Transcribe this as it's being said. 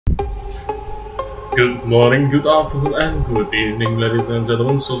Good morning, good afternoon, and good evening, ladies and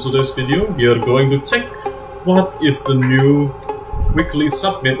gentlemen. So today's video, we are going to check what is the new weekly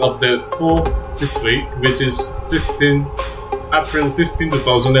submit update for this week, which is April 15,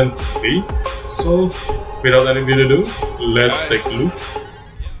 2003. So without any further ado, let's take a look.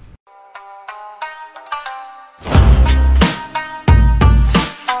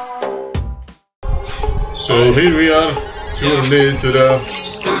 So here we are, tuned in to the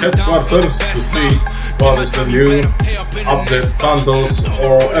headquarters to see what is the new update bundles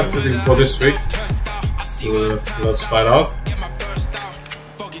or everything for this week. So let's find out.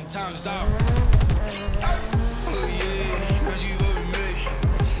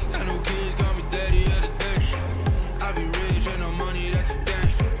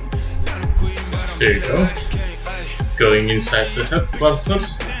 There you go. Going inside the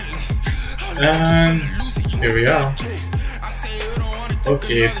headquarters. And here we are.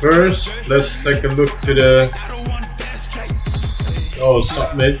 Okay, first let's take a look to the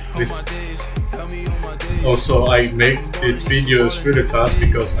submit. Also, I make these videos really fast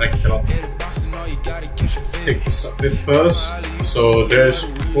because I cannot take the submit first. So there's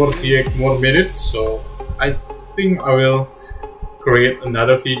 48 more minutes. So I think I will create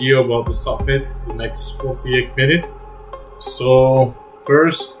another video about the submit in the next 48 minutes. So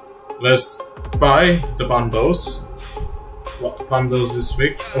first, let's buy the bundles. What bundles this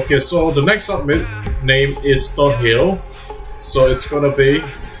week? Okay, so the next submit name is Downhill. So it's gonna be,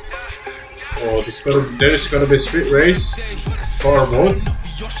 there's gonna be street race, car mode,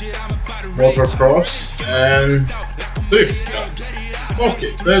 motocross, and drift.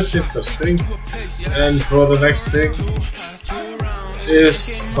 Okay, that's interesting. And for the next thing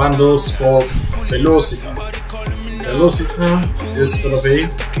is bundles called Velocita. Velocita is gonna be a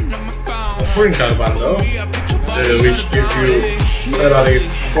touring car bundle, which give you Ferrari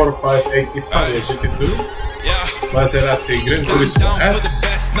 458 Italia GT2, Maserati Gran Turismo S,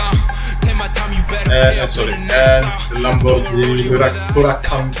 and the Lamborghini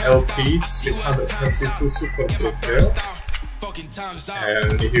Huracan LP 622 Super Coupe.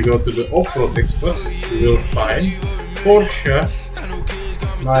 And if you go to the off-road expert, you will find Porsche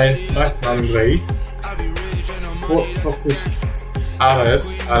 911 Ford Focus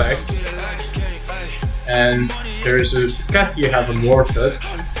RX, and there is a Ducati have a Morted,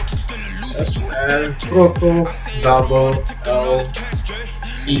 yes, and Proto Double L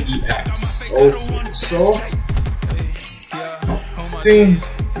EEX. Okay, so I think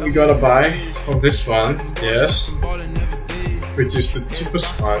we gotta buy from this one, yes, which is the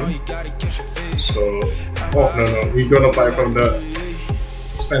cheapest one. So, no, we gotta buy from the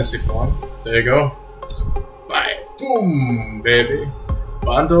expensive one. There you go. Let's buy it. Boom, baby.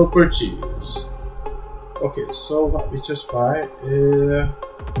 Bundle purchase. Okay, so what we just buy, we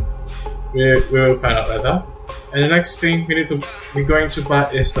will find out later. And the next thing we're going to buy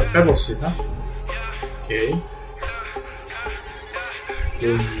is the Velocita. Okay.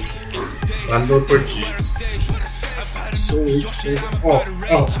 Bundle purchase. So it's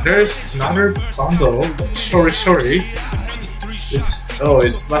there's another bundle. Sorry.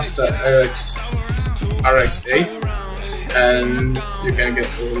 It's Mazda RX-8, and you can get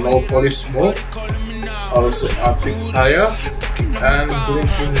a low polish mode, also Arctic tire, and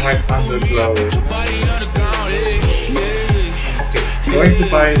blinking white underglow. Okay, going to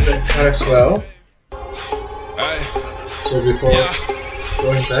buy the car as well. So before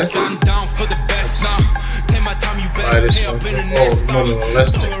going back, buy this one. No,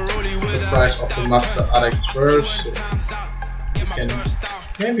 let's check the price of the Mazda RX first. So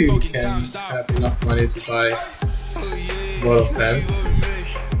maybe we can have enough money to buy more of them.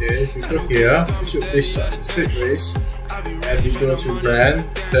 Okay, if we go here, we should be street race, and we go to brand.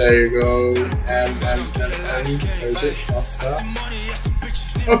 There you go, and where is it? Mazda.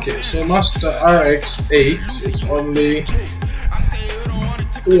 Okay, so Mazda RX-8 is only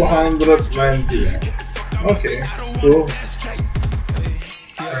 290. Okay, cool.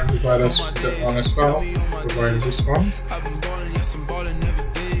 Going to buy that one as well. We're buying this one.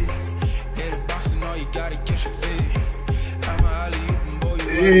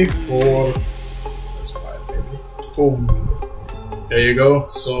 A4. Let's buy it, baby. Boom. There you go.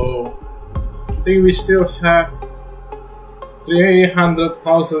 So I think we still have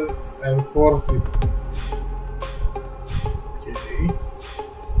 300,040. Okay.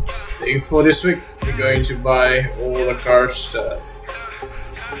 I think for this week we're going to buy all the cars that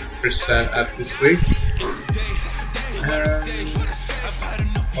present at this week.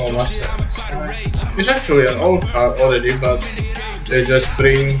 It's actually an old car already, but they just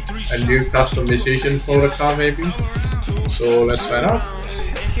bring a new customization for the car maybe. So let's find out.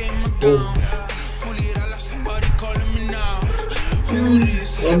 Boom.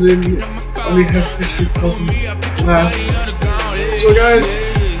 Only have 50,000 left. So guys,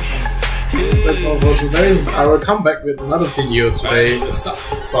 that's all for today. I will come back with another video today to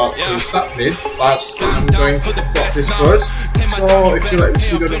submit, but I'm going to upload this first. So if you like this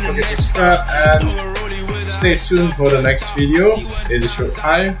video, don't forget to subscribe and stay tuned for the next video in a short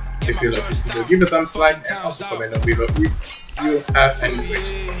time. If you like this video, give it a thumbs up and also comment down below if you have any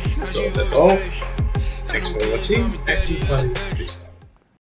questions. So that's all. Thanks for watching. Peace.